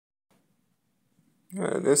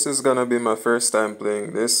This is gonna be my first time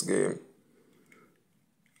playing this game.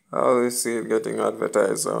 I always see it getting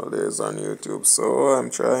advertised nowadays on YouTube, so I'm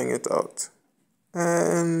trying it out.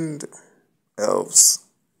 And elves.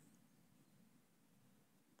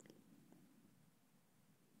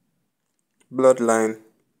 Bloodline.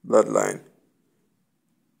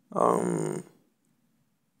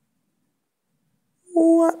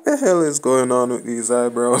 What the hell is going on with these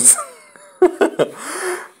eyebrows?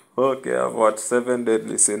 Okay, I've watched 7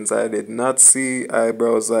 Deadly Sins. I did not see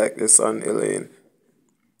eyebrows like this on Elaine.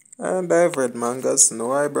 And I've read mangas,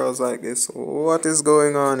 no eyebrows like this. What is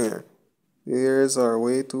going on here? The ears are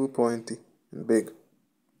way too pointy and big.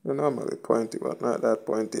 They're normally pointy, but not that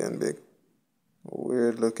pointy and big.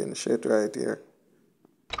 Weird looking shit right here.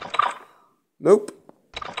 Nope.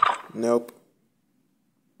 Nope.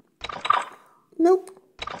 Nope.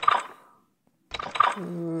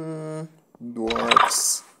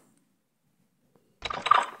 Dwarfs.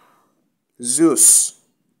 Zeus.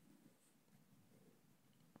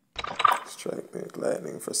 Strike me with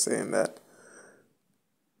lightning for saying that.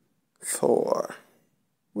 Thor.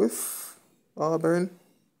 With Auburn.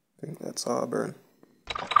 I think that's Auburn.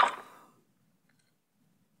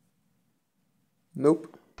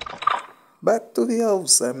 Nope. Back to the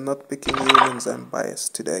elves. I'm not picking humans. I'm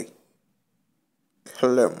biased today.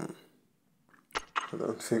 Clem. I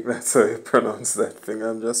don't think that's how you pronounce that thing.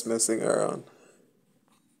 I'm just messing around.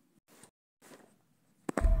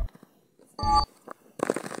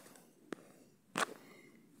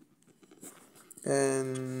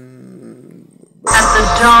 And at the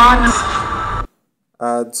dawn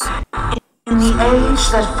ads. in the age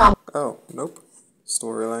that followed. Oh, nope.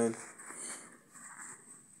 Storyline.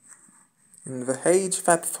 In the age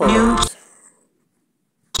that followed.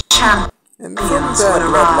 And from their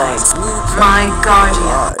bloodlines, my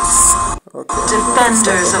guardians, okay,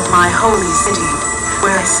 defenders of my holy city,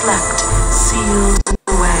 where I slept, sealed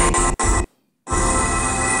away.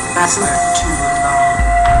 That's not too long.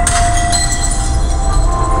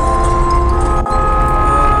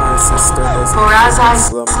 My sister doesn't For as I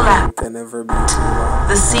slept, can never be too long.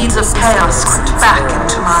 The seeds of chaos crept back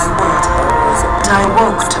into my world, and I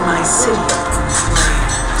woke to my city.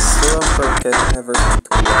 Slumber can never be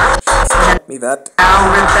too long. Taught me that.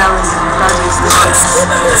 Our rebellion bloodies the streets,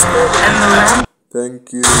 and the land.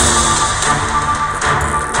 Thank you.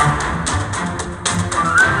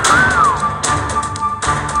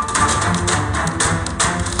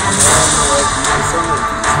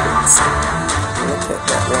 Look at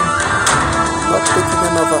that one. Not picking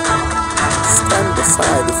another. Stand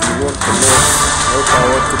aside if you want to know. No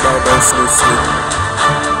power to buy those loosely.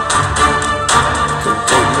 Can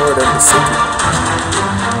take more than the city.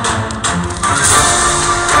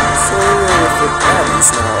 So if the baddies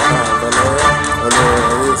now have Valera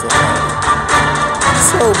is a baddie.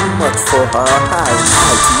 So much for her high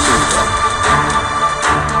mighty leader.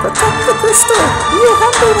 Protect the crystal, you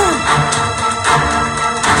handle them!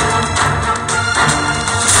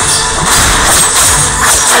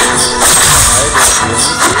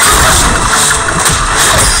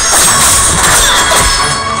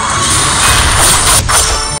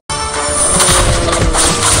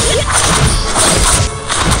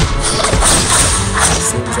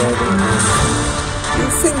 You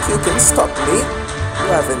think you can stop me? You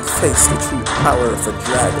haven't faced the true power of a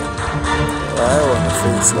dragon. Well, I wanna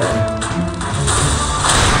face that.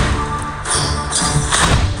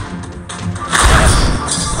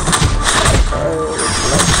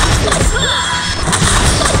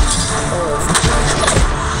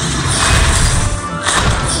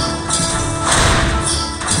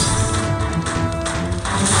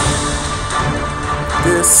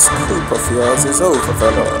 This coup of yours is over,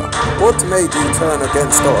 Valora. What made you turn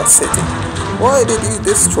against our city? Why did you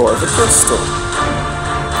destroy the crystal?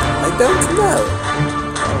 I don't know.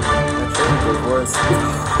 I changed your voice.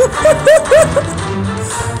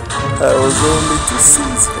 I was only to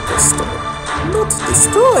seize the crystal, not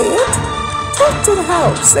destroy it. Talk to the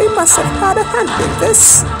house. They must have had a hand in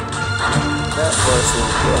this. That voice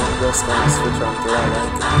won't go. I'm just gonna switch on to I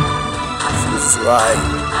like it. She's right.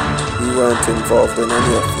 We weren't involved in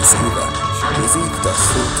any of this either. She deceived us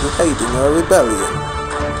into aiding a rebellion.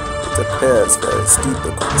 It appears there is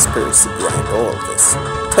deeper conspiracy behind all this.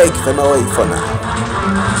 Take them away for now.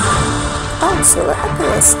 Council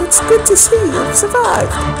Aquilus, it's good to see you've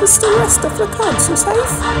survived. Is the rest of the council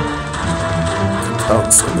safe? The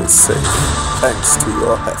council is safe, thanks to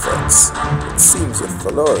your efforts. It seems with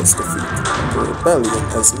Valora's defeat, the rebellion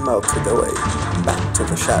has melted away, back to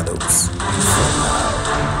the shadows. For now.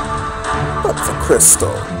 But the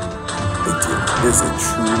crystal, is it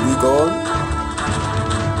truly gone?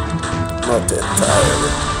 not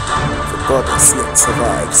entirely. The goddess yet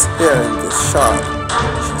survives. Here in this shard,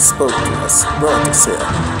 she spoke to us, brought us here,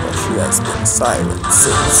 but she has been silent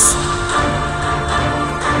since.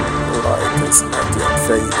 The light is not yet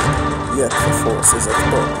faded, yet the forces of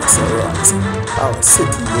darkness are rising. Our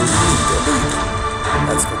city will need a leader,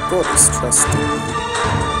 as the goddess trusted you.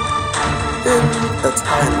 In a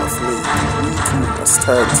time of need, we too must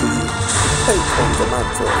turn to you. Take on the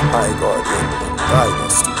mantle of High Guardian and guide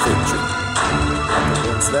us to victory. And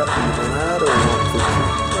against that, even I don't want victory.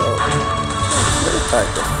 No type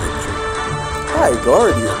of victory. High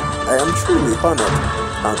Guardian, I am truly honored,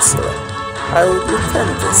 Counselor. I will defend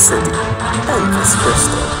this city and this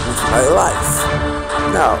crystal with my life.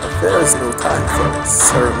 Now, there is no time for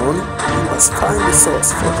ceremony. We must find the source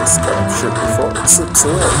for this corruption before it slips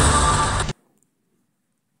away.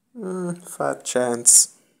 Fat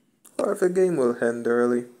chance. Or the game will end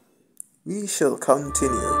early. We shall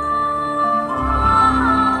continue.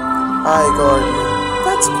 High Guardian.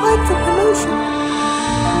 That's quite the promotion.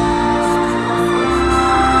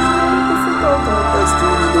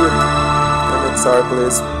 Sorry,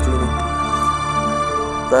 please, Genie.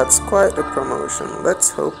 That's quite a promotion. Let's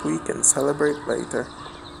hope we can celebrate later.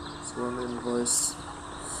 It's one invoice.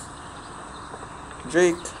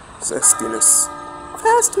 Jake, Zestinus.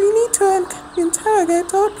 First, we need to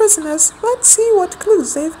interrogate our prisoners. Let's see what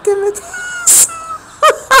clues they've given us.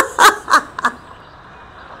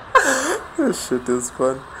 This shit is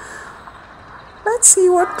fun. Let's see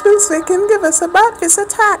what clues they can give us about this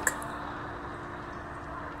attack.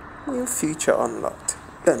 New feature unlocked.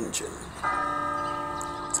 Dungeon.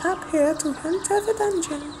 Tap here to enter the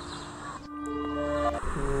dungeon.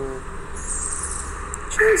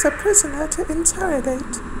 Choose a prisoner to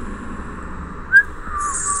interrogate.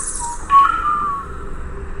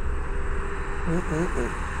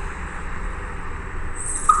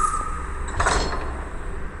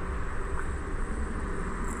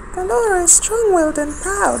 Valora is strong-willed and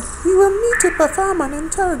proud. We will need to perform an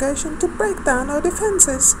interrogation to break down our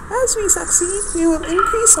defenses. As we succeed, we will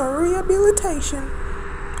increase our rehabilitation.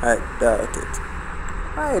 I doubt it.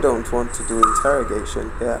 I don't want to do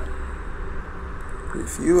interrogation here.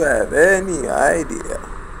 If you have any idea.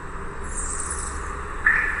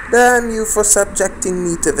 Damn you for subjecting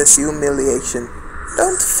me to this humiliation.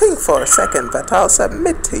 Don't think for a second that I'll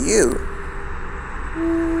submit to you.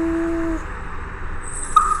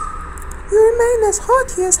 You remain as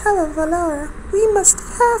haughty as ever, Valora. We must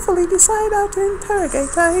carefully decide how to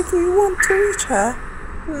interrogate her if we want to reach her.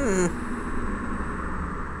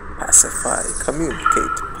 Pacify,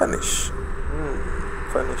 communicate, punish.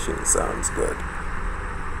 Punishing sounds good.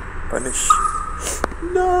 Punish.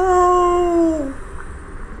 No!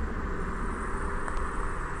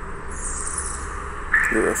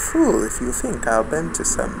 You're a fool if you think I'll bend to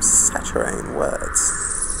some saccharine words.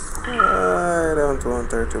 I don't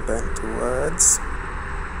want her to bend to words.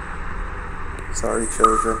 Sorry,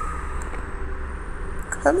 children.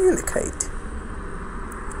 Communicate.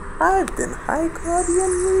 I've been High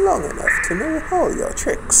Guardian long enough to know all your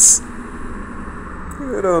tricks.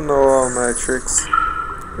 You don't know all my tricks.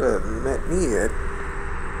 You haven't met me yet.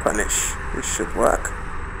 Punish. This should work.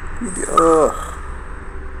 Ugh.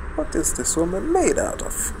 What is this woman made out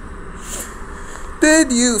of?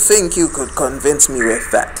 Did you think you could convince me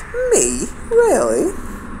with that? Me? Really?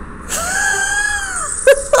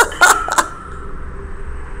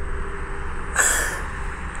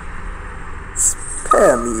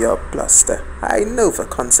 Spare me your bluster. I know the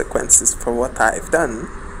consequences for what I've done.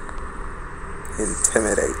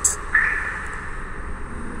 Intimidate.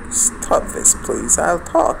 Stop this, please. I'll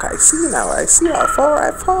talk. I see now. I see how far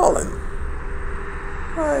I've fallen.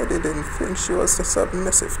 I didn't think she was the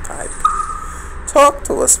submissive type. Talk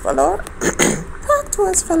to us, Valora. Talk to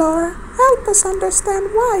us, Valora. Help us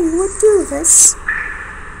understand why you would do this.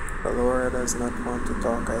 Valora does not want to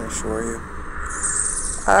talk, I assure you.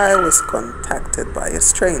 I was contacted by a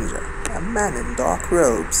stranger, a man in dark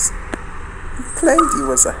robes. He claimed he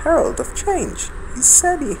was a herald of change. He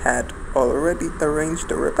said he had already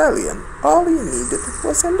arranged a rebellion. All he needed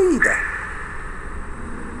was a leader.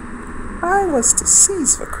 I was to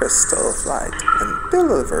seize the crystal of light and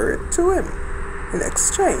deliver it to him. In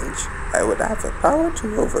exchange, I would have the power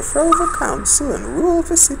to overthrow the council and rule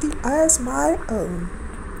the city as my own.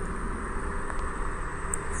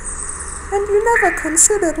 And you never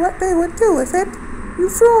considered what they would do with it. You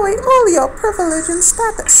threw away all your privilege and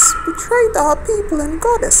status, betrayed our people and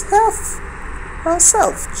goddess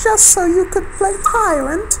herself just so you could play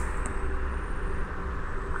tyrant.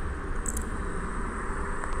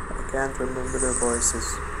 I can't remember their voices.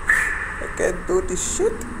 I can't do this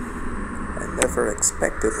shit. And never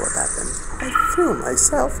expected what happened. I threw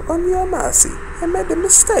myself on your mercy. I made a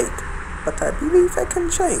mistake, but I believe I can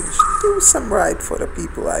change. Do some right for the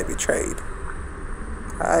people I betrayed.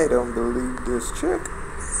 I don't believe this chick.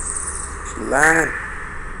 She lying.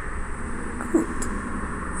 Good.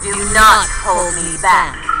 Do not hold me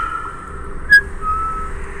back.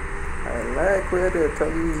 I like where they're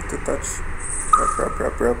telling me to touch.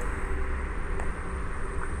 Rub.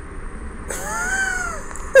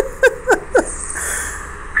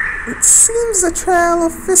 It seems the trail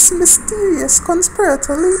of this mysterious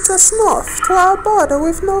conspirator leads us north to our border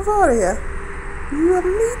with Novaria. You will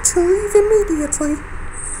need to leave immediately.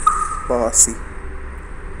 Bossy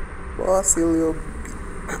little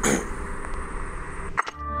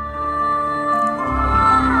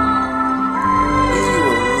We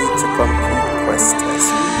will need to complete quest as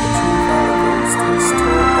we achieve our goals to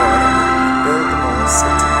restore order and build our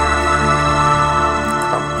city.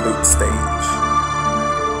 Complete stage.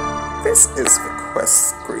 This is the quest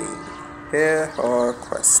screen. Here are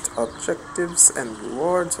quest objectives and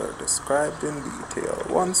rewards are described in detail.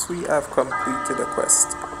 Once we have completed a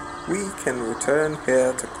quest, we can return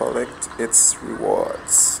here to collect its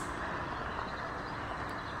rewards.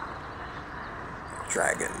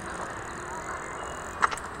 Dragon.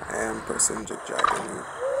 I am pressing the dragon.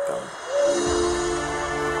 Done.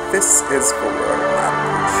 This is the world map,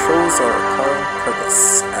 which shows our current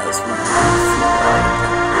purpose as we move through our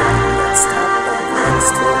campaign. Let's tap on the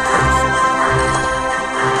next location.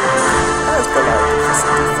 As the light of the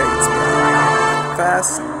city fades behind,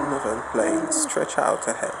 vast northern plains stretch out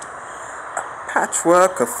ahead. A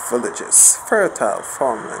patchwork of villages, fertile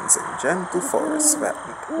farmlands, and gentle forests that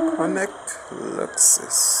connect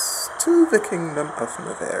Luxus to the kingdom of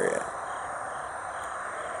Novaria.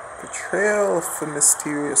 The trail of the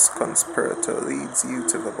mysterious conspirator leads you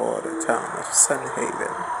to the border town of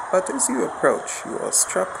Sunhaven, but as you approach, you are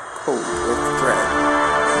struck cold with dread.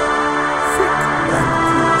 Thick black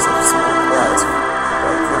plumes of smoke rise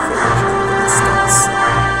above the village in the distance.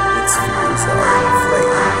 Its views are in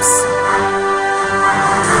flames.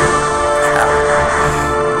 Challenge.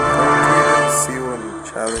 Don't even see one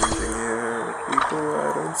challenging here. People,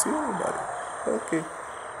 I don't see anybody. Okay.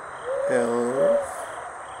 Elf.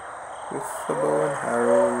 With the bow and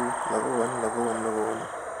arrow, level 1.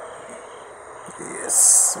 Yes,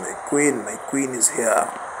 my queen is here.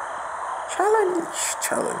 Challenge.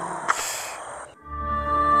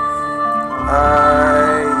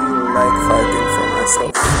 I like fighting for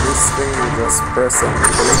myself. This thing you just press and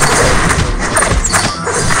click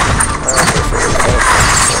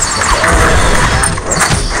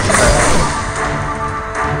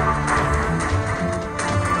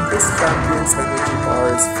This champion's energy bar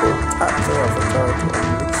is full. Tap the avatar to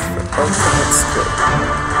unleash the ultimate skill.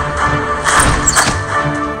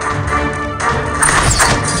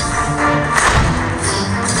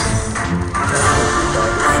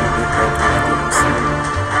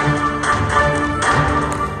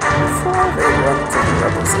 Before they run to the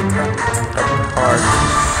rebels' attempt, a parting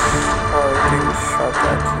shot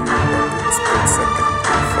at you in a split second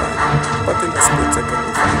you find. But in a split second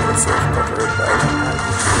you find yourself covered by the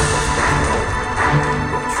magic shield of the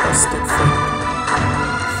your trusted friend.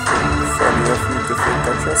 Funny of you to think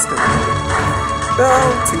I trusted you.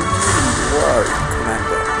 Down to you, worry,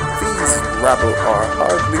 Commander. These rabble are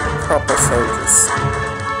hardly proper soldiers.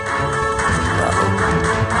 Rabble.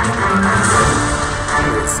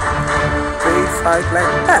 They fight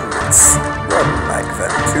like bandits. Run like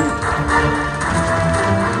them too.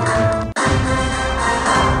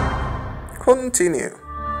 Continue.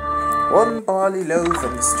 One barley loaf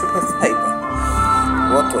and a strip of paper.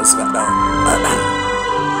 What was that now?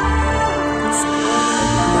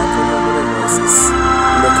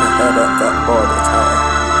 Look ahead at that border tower.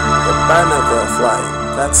 The banner they're flying,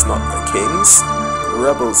 that's not the king's. The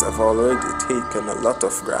rebels have already taken a lot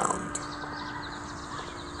of ground.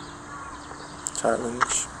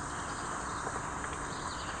 Challenge.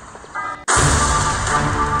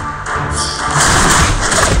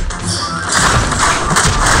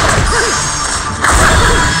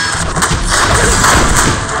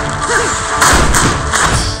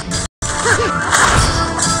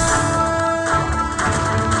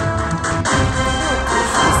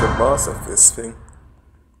 Boss of this thing.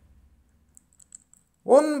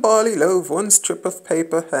 One barley loaf, one strip of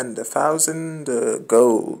paper, and 1,000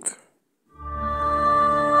 gold.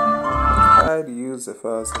 I'd use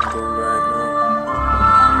 1,000 gold right now.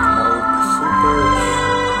 I would be super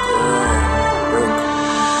broke.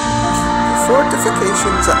 The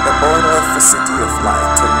fortifications at the border of the City of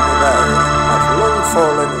Light in Bavaria have long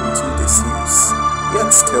fallen into disuse.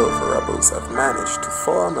 Yet still the rebels have managed to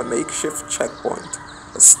form a makeshift checkpoint.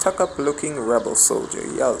 A stuck-up-looking rebel soldier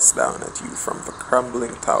yells down at you from the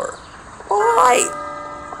crumbling tower. Oi!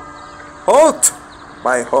 Halt!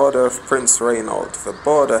 By order of Prince Reynold, the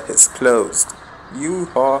border is closed. You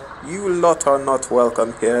lot are not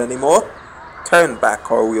welcome here anymore. Turn back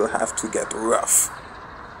or we'll have to get rough.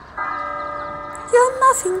 You're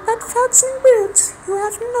nothing but thugs and brutes. You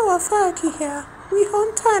have no authority here. We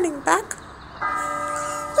aren't turning back.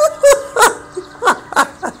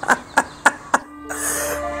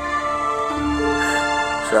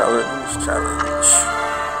 Challenge.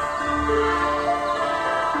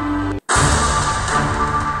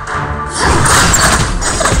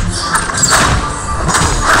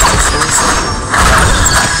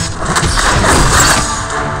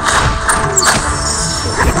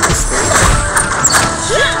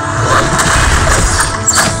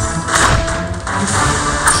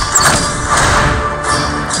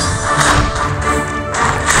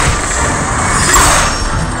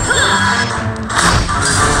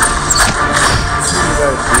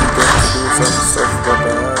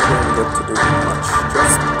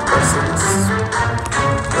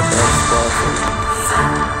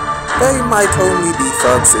 They might only be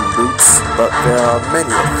thugs and brutes, but there are many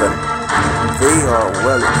of them. They are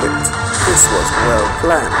well equipped. This was well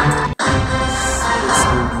planned. This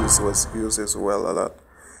build was used as well a lot.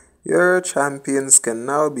 Your champions can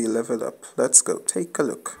now be leveled up. Let's go take a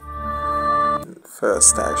look.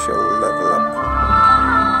 First I shall level up.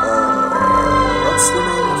 What's the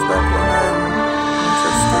name of that one? I'm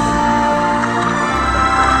interested in.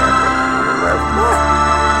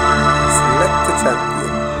 Select the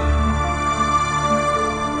champion.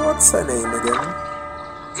 What's her name again?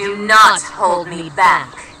 Do not hold me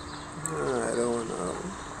back. I don't know.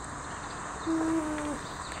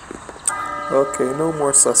 Okay, no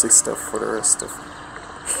more sussy stuff for the rest of it.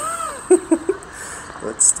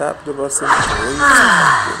 Let's tap the button.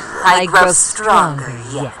 I grow stronger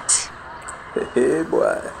yet. Hey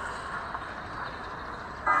boy.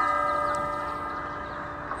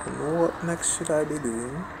 You know what next should I be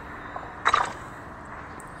doing?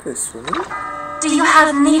 This one. Do you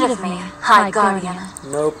have need of me, High Guardian?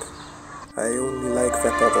 Nope. I only like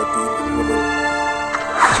that other demon woman.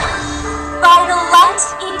 By the light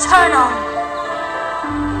eternal!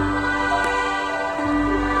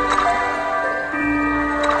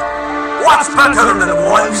 What's better than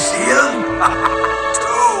one shield?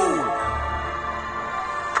 Two!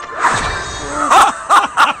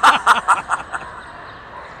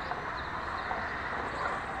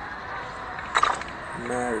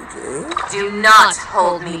 Mary Jane? Do not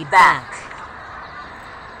hold me back.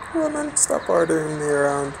 Woman, stop ordering me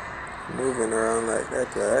around. Moving around like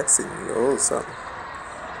that, you're asking me all something.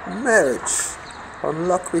 Marriage.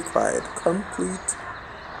 Unlock required. Complete.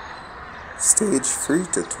 Stage 3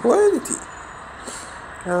 to 20.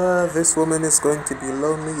 This woman is going to be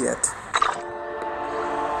lonely yet.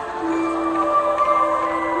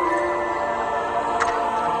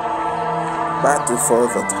 Battle for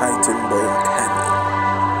the Titan Bone Canyon.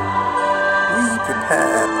 We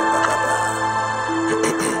prepare.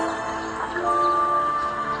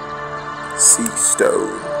 Sea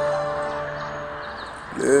Stone.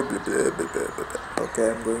 Blah, blah, blah, blah, blah, blah. Okay,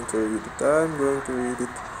 I'm going to read it.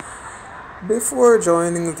 Before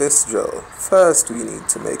joining this drill, first we need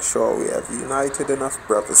to make sure we have united enough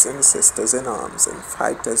brothers and sisters in arms and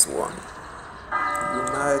fight as one.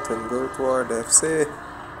 Unite and go to our death. Say,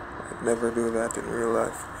 I'd never do that in real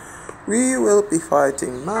life. We will be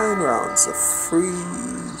fighting 9 rounds of free-for-all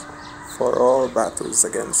battles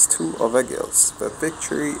against 2 other guilds. The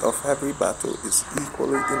victory of every battle is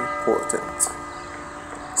equally important,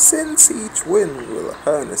 since each win will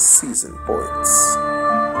earn us season points.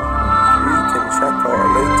 We can check our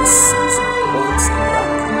latest season points and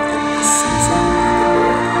ranking in the season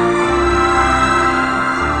leaderboard.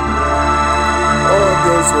 All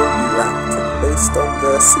guilds will be ranked, and based on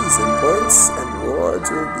their season points, and rewards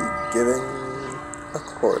will be given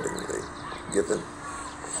accordingly.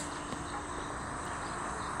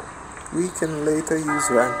 We can later use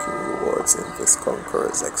ranking rewards in this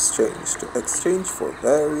Conqueror's Exchange to exchange for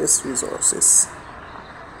various resources.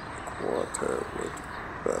 Waterwood,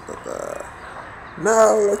 blah blah blah.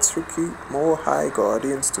 Now let's recruit more High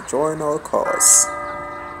Guardians to join our cause.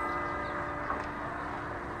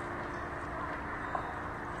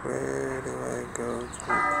 Where do I go to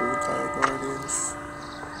recruit High Guardians?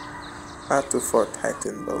 Battle for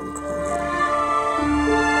Titan Bone Canyon.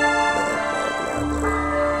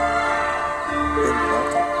 In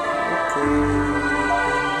battle. Okay.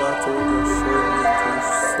 In battle, just show me 2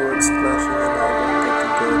 swords clashing and I don't get to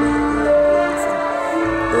go down there and do anything.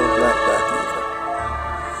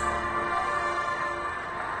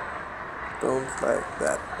 Don't like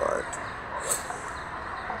that part.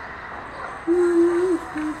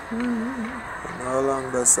 And how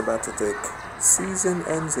long does the battle take? Season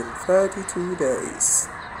ends in 32 days.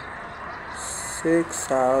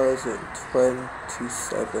 6 hours and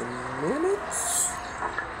 27 minutes?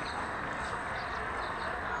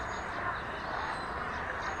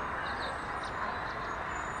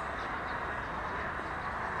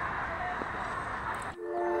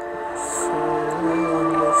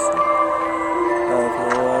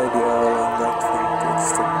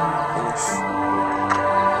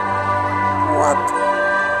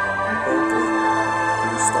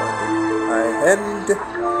 End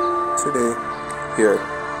today here,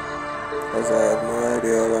 as I have no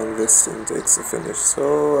idea how long this thing takes to finish,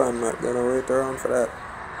 so I'm not gonna wait around for that.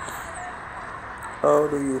 How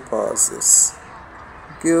do you pause this?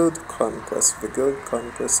 Guild Conquest. The Guild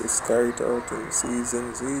Conquest is carried out in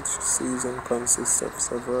seasons. Each season consists of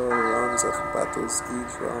several rounds of battles.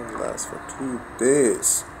 Each round lasts for 2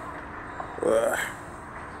 days. Ugh.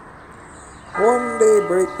 One day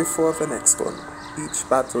break before the next one. Each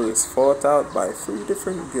battle is fought out by 3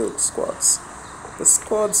 different guild squads. The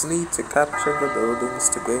squads need to capture the buildings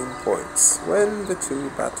to gain points. When the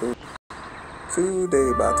 2-day battle ends,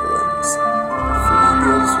 3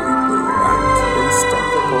 guilds will be ranked based on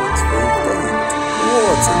the points they've gained.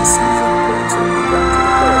 Rewards and season points will be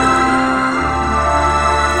granted accordingly.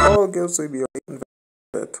 All guilds will be ranked.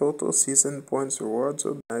 The total season points rewards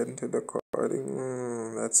will be granted according.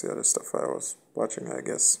 That's the other stuff I was watching, I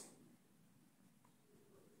guess.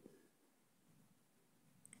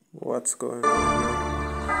 What's going on here?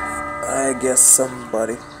 I guess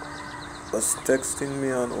somebody was texting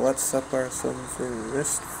me on WhatsApp or something.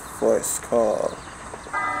 Missed voice call.